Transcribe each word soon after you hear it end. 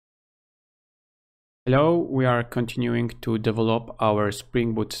Hello, we are continuing to develop our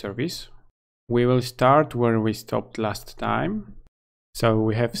Spring Boot service. We will start where we stopped last time. So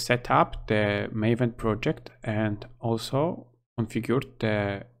we have set up the Maven project and also configured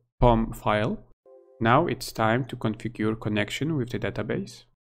the POM file. Now it's time to configure connection with the database.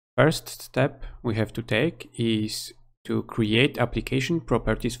 First step we have to take is to create application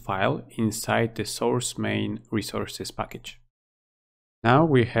properties file inside the source main resources package. Now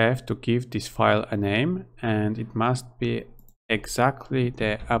we have to give this file a name, and it must be exactly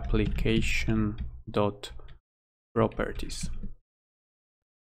the application.properties.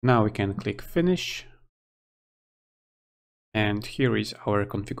 Now we can click finish, and here is our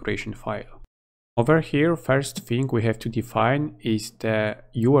configuration file. Over here, first thing we have to define is the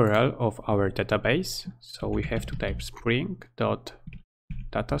URL of our database. So we have to type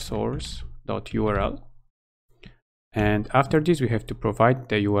spring.datasource.url. And after this, we have to provide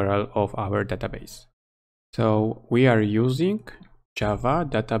the URL of our database. So we are using Java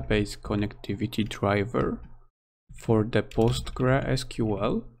database connectivity driver for the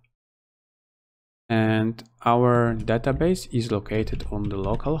PostgreSQL. And our database is located on the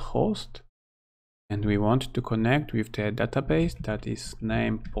local host. And we want to connect with the database that is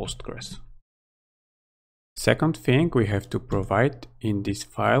named Postgres. Second thing we have to provide in this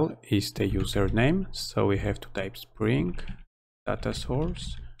file is the username. So we have to type spring data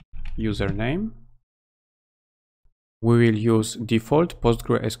source username. We will use default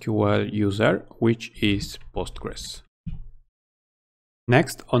PostgreSQL user, which is Postgres.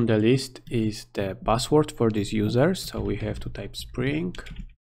 Next on the list is the password for this user. So we have to type spring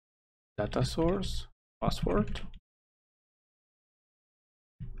data source password.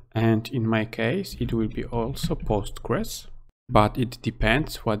 And in my case, it will be also Postgres, but it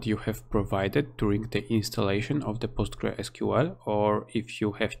depends what you have provided during the installation of the PostgreSQL or if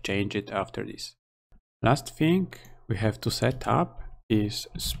you have changed it after this. Last thing we have to set up is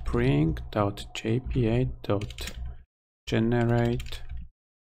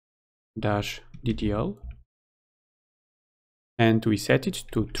spring.jpa.generate-ddl, and we set it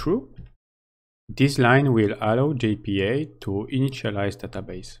to true. This line will allow JPA to initialize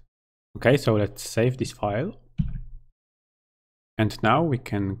database. Okay, so let's save this file. And now we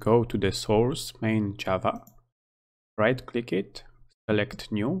can go to the source main Java, right click it,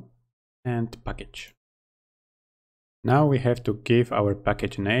 select new and package. Now we have to give our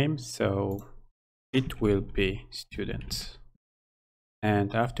package name, so it will be students.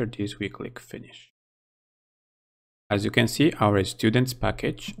 And after this we click finish. As you can see, our students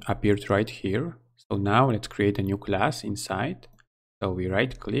package appeared right here. So now let's create a new class inside. So we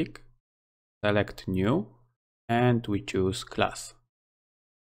right click, select new, and we choose class.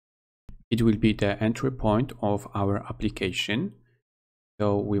 It will be the entry point of our application.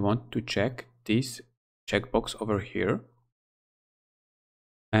 So we want to check this checkbox over here.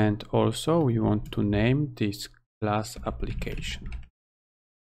 And also we want to name this class application.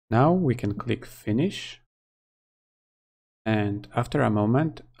 Now we can click finish. And after a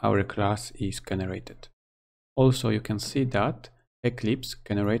moment, our class is generated. Also, you can see that Eclipse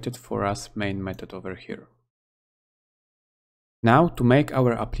generated for us main method over here. Now, to make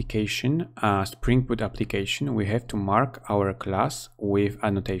our application a Spring Boot application, we have to mark our class with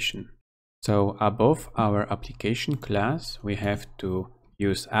annotation. So above our application class, we have to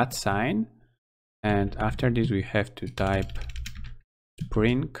use @sign, and after this we have to type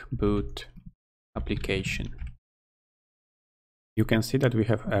Spring Boot application. You can see that we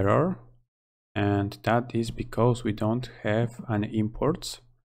have error, and that is because we don't have any imports.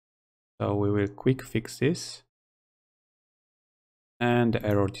 So we will quick fix this, and the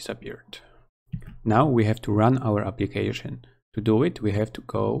error disappeared. Now we have to run our application. To do it, we have to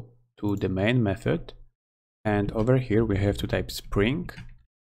go to the main method, and over here we have to type spring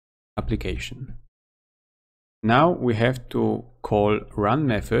application. Now we have to call run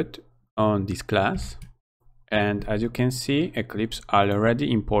method on this class. And as you can see, Eclipse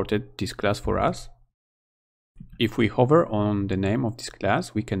already imported this class for us. If we hover on the name of this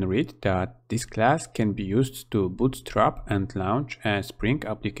class, we can read that this class can be used to bootstrap and launch a Spring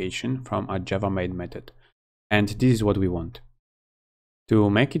application from a Java main method. And this is what we want. To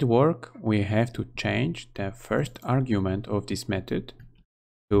make it work, we have to change the first argument of this method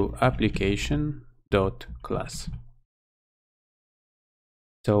to application.class.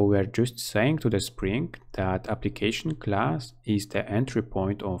 So we are just saying to the Spring that application class is the entry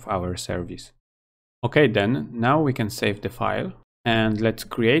point of our service. Okay, then now we can save the file, and let's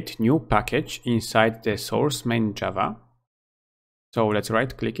create new package inside the source main Java. So let's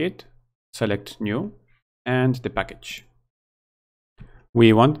right click it, select new and the package.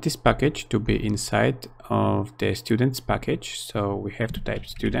 We want this package to be inside of the students package, so we have to type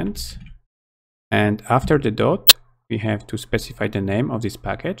students, and after the dot we have to specify the name of this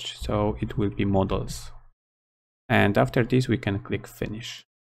package, so it will be models, and after this we can click finish.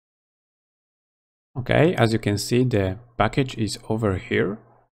 Okay, as you can see, the package is over here,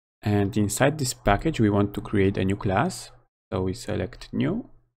 and inside this package we want to create a new class, so we select new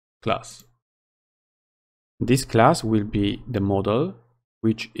class. This class will be the model,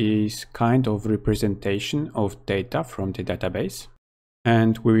 which is kind of representation of data from the database,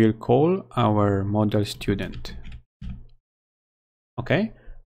 and we will call our model student. Okay,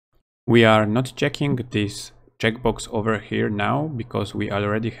 we are not checking this checkbox over here now because we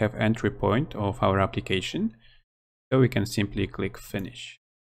already have entry point of our application, so we can simply click finish.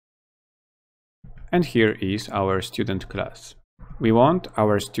 And here is our student class. We want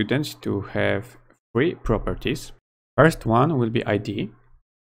our students to have 3 properties. First one will be ID.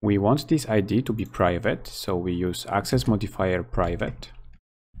 We want this ID to be private, so we use access modifier private.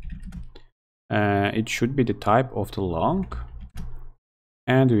 It should be the type of the long,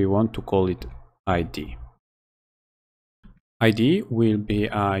 and we want to call it ID. ID will be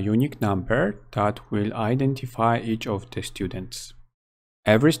a unique number that will identify each of the students.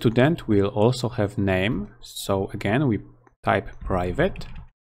 Every student will also have name, so again we type private,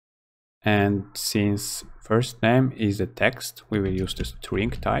 and since first name is a text, we will use the string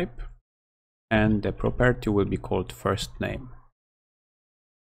type, and the property will be called first name.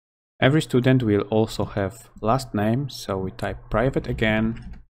 Every student will also have last name, so we type private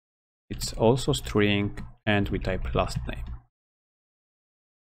again, it's also string, and we type last name.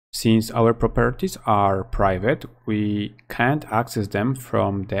 Since our properties are private, we can't access them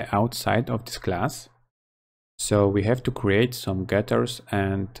from the outside of this class, so we have to create some getters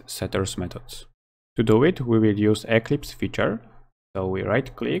and setters methods. To do it, we will use Eclipse feature, so we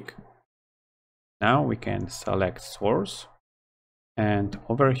right click. Now we can select source, and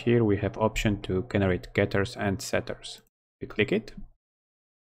over here we have option to generate getters and setters. We click it,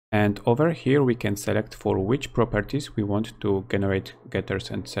 and over here we can select for which properties we want to generate getters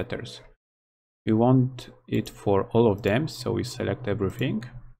and setters. We want it for all of them, so we select everything,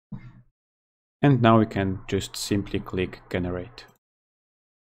 and now we can just simply click generate.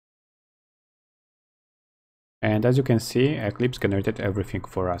 And as you can see, Eclipse generated everything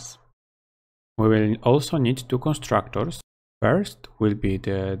for us. We will also need 2 constructors. First will be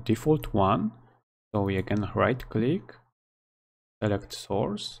the default one, so we again right click, select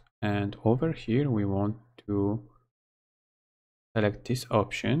source, and over here we want to select this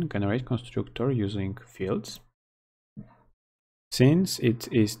option, generate constructor using fields. Since it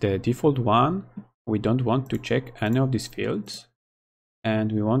is the default one, we don't want to check any of these fields,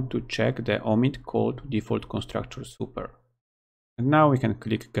 and we want to check the omit call to default constructor super. And now we can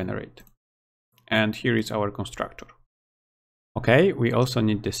click generate, and here is our constructor. Okay, we also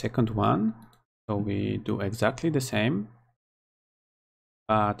need the second one, so we do exactly the same,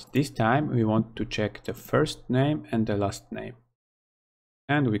 but this time we want to check the first name and the last name,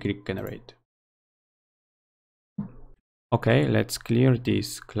 and we click generate. Okay, let's clear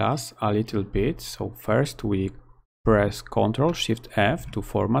this class a little bit. So first we press Ctrl+Shift+F to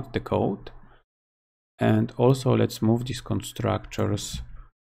format the code, and also let's move these constructors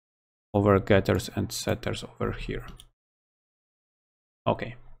over getters and setters over here.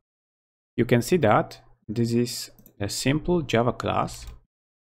 Okay, you can see that this is a simple Java class,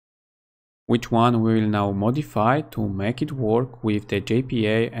 which one we will now modify to make it work with the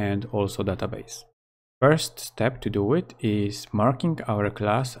JPA and also database. First step to do it is marking our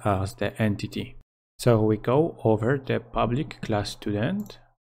class as the entity. So we go over the public class student,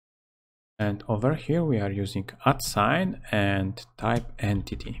 and over here we are using @sign and type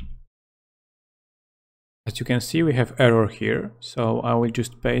entity. As you can see, we have error here, so I will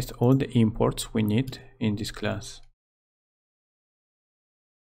just paste all the imports we need in this class.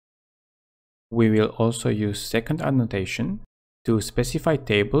 We will also use second annotation to specify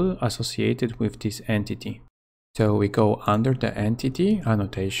table associated with this entity. So we go under the entity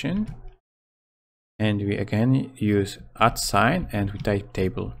annotation, and we again use @sign and we type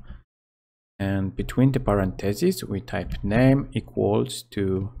table. And between the parentheses we type name equals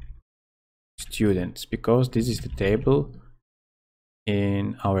to students, because this is the table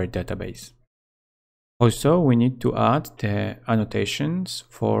in our database. Also, we need to add the annotations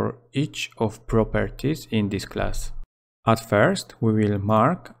for each of properties in this class. At first, we will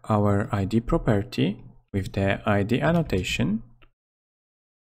mark our ID property with the ID annotation.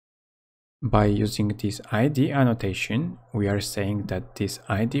 By using this ID annotation, we are saying that this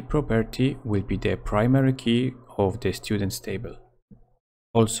ID property will be the primary key of the students table.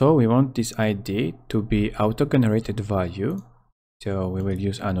 Also, we want this ID to be auto-generated value. So we will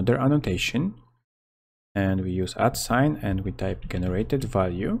use another annotation and we use @ and we type generated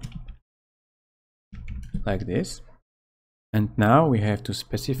value like this. And now we have to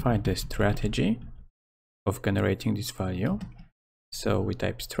specify the strategy of generating this value. So we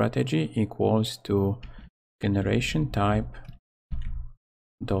type strategy equals to generation type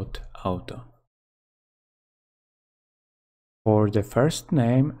dot auto. For the first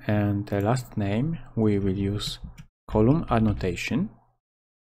name and the last name, we will use column annotation.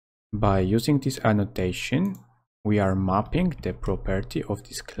 By using this annotation, we are mapping the property of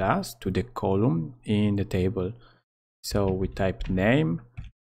this class to the column in the table. So we type name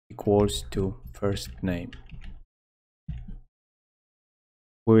equals to first name.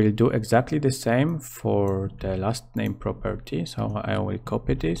 We will do exactly the same for the last name property. So I will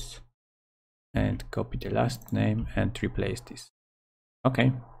copy this and copy the last name and replace this.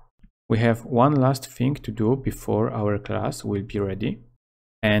 Okay, we have one last thing to do before our class will be ready,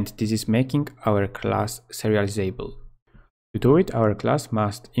 and this is making our class serializable. To do it, our class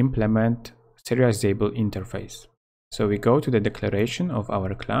must implement serializable interface. So we go to the declaration of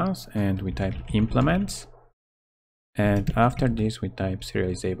our class and we type implements, and after this we type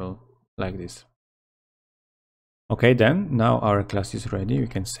serializable like this. Okay, then now our class is ready. We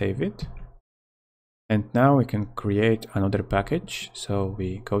can save it. And now we can create another package. So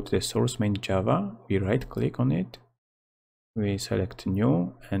we go to the source main Java, we right click on it, we select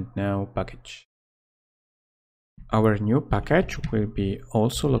new, and now package. Our new package will be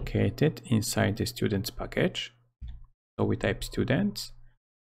also located inside the students package. So we type students,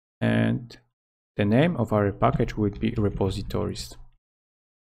 and the name of our package will be repositories.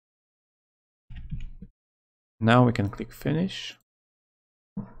 Now we can click finish.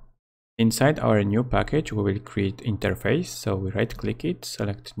 Inside our new package, we will create interface. So we right click it,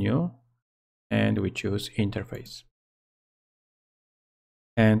 select new, and we choose interface.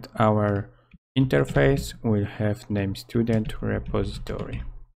 And our interface will have name student repository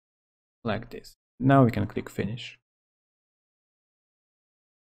like this. Now we can click finish.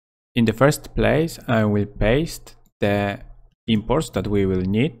 In the first place, I will paste the imports that we will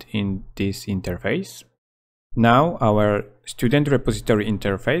need in this interface. Now our student repository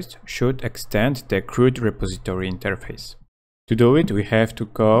interface should extend the CRUD repository interface. To do it, we have to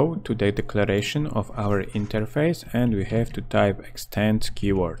go to the declaration of our interface and we have to type extend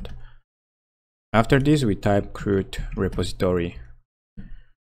keyword. After this, we type CRUD repository.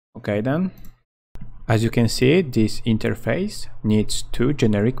 Okay then. As you can see, this interface needs two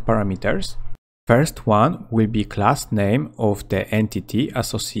generic parameters. First one will be class name of the entity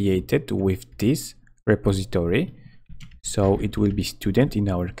associated with this repository, so it will be student in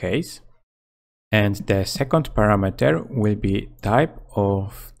our case. And the second parameter will be type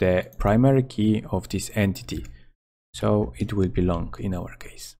of the primary key of this entity, so it will be long in our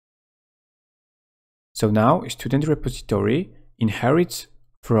case. So now student repository inherits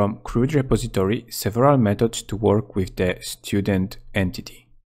from CRUD repository several methods to work with the student entity.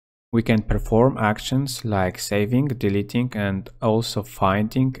 We can perform actions like saving, deleting, and also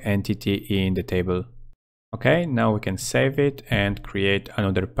finding entity in the table. Okay, now we can save it and create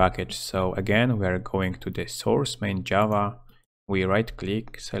another package. So again, we are going to the source main Java, we right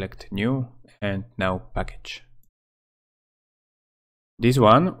click, select new, and now package. This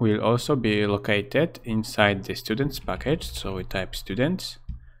one will also be located inside the students package. So we type students,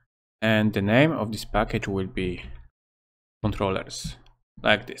 and the name of this package will be controllers,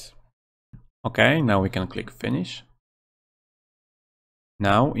 like this. Okay, now we can click finish.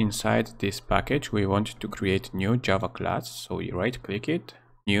 Now inside this package, we want to create new Java class. So we right click it,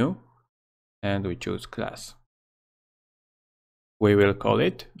 new, and we choose class. We will call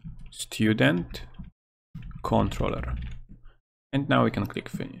it student controller. And now we can click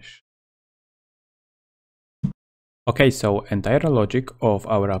finish. Okay, so entire logic of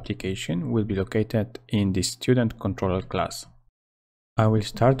our application will be located in the student controller class. I will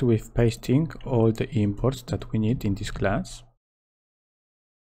start with pasting all the imports that we need in this class.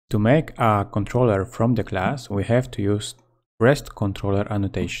 To make a controller from the class, we have to use REST controller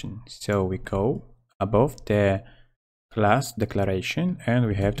annotation. So we go above the class declaration and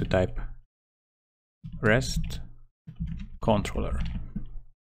we have to type REST controller.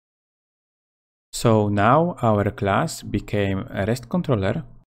 So now our class became a REST controller,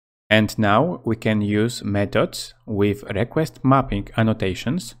 and now we can use methods with request mapping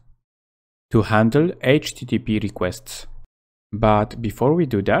annotations to handle HTTP requests. But before we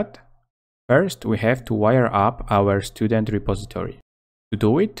do that, first we have to wire up our student repository. To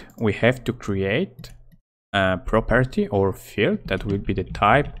do it, we have to create property or field that will be the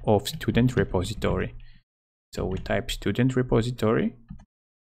type of student repository. So we type student repository,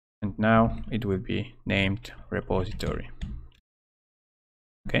 and now it will be named repository.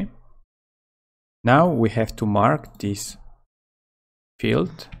 Okay. Now we have to mark this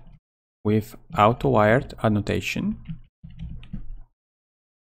field with auto-wired annotation.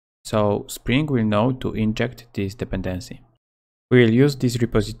 So Spring will know to inject this dependency. We will use this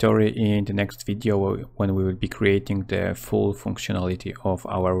repository in the next video when we will be creating the full functionality of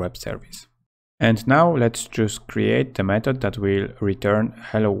our web service. And now let's just create the method that will return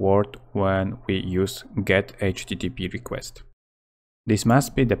hello world when we use get HTTP request. This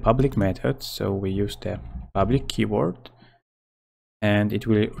must be the public method, so we use the public keyword and it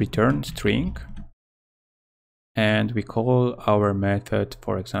will return string. And we call our method,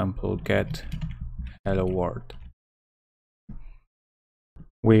 for example, get hello world.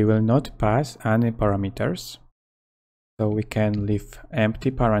 We will not pass any parameters, so we can leave empty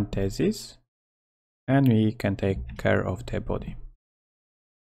parentheses and we can take care of the body.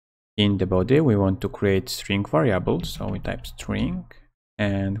 In the body, we want to create string variable, so we type string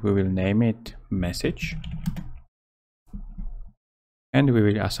and we will name it message. And we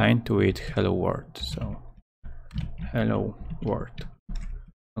will assign to it hello world, so hello world.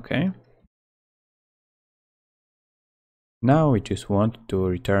 Okay. Now we just want to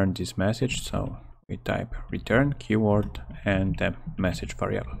return this message, so we type return keyword and the message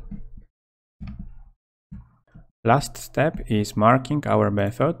variable. Last step is marking our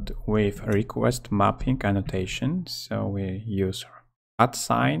method with request mapping annotation. So we use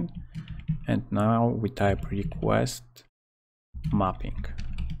 @sign and now we type request mapping.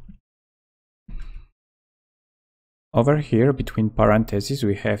 Over here between parentheses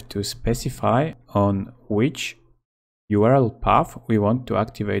we have to specify on which URL path we want to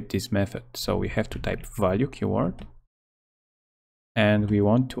activate this method. So we have to type value keyword and we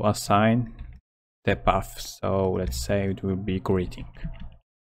want to assign the path. So let's say it will be greeting,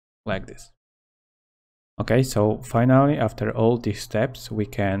 like this. Okay, so finally after all these steps we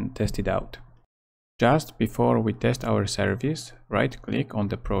can test it out. Just before we test our service, right click on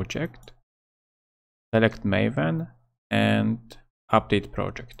the project, select Maven and update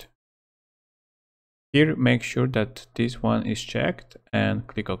project. Here make sure that this one is checked and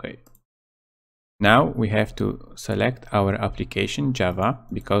click OK. Now we have to select our application Java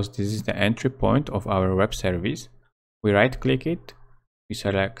because this is the entry point of our web service. We right click it, we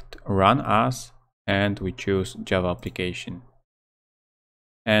select run as and we choose Java application.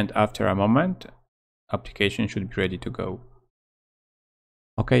 And after a moment, application should be ready to go.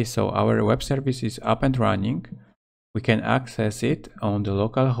 Okay, so our web service is up and running. We can access it on the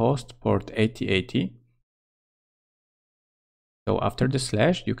localhost port 8080. So after the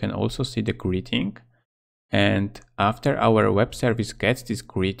slash, you can also see the greeting. And after our web service gets this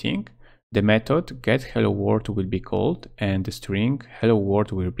greeting, the method getHelloWorld will be called and the string hello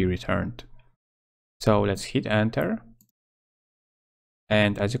world will be returned. So let's hit enter.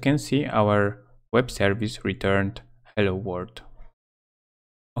 And as you can see, our web service returned hello world.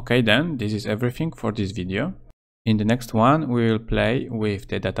 Okay, then this is everything for this video. In the next one, we will play with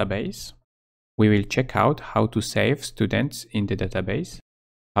the database. We will check out how to save students in the database,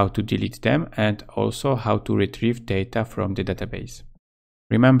 how to delete them, and also how to retrieve data from the database.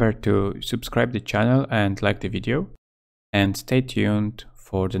 Remember to subscribe the channel and like the video, and stay tuned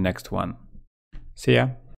for the next one. See ya!